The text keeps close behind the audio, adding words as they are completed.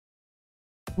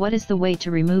What is the way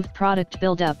to remove product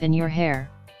buildup in your hair?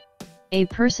 A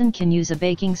person can use a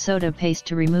baking soda paste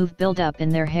to remove buildup in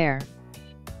their hair.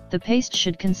 The paste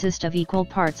should consist of equal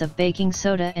parts of baking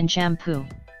soda and shampoo.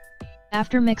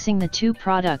 After mixing the two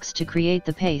products to create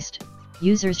the paste,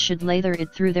 users should lather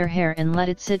it through their hair and let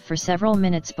it sit for several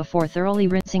minutes before thoroughly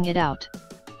rinsing it out.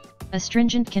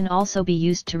 Astringent can also be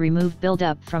used to remove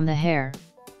buildup from the hair.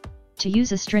 To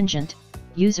use astringent,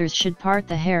 users should part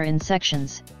the hair in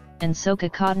sections, and soak a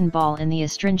cotton ball in the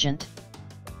astringent.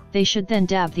 They should then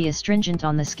dab the astringent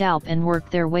on the scalp and work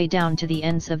their way down to the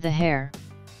ends of the hair.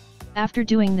 After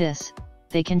doing this,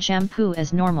 they can shampoo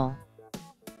as normal.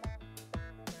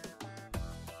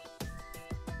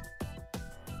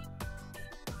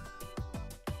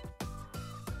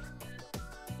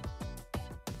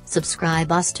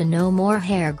 Subscribe us to know more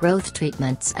hair growth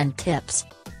treatments and tips.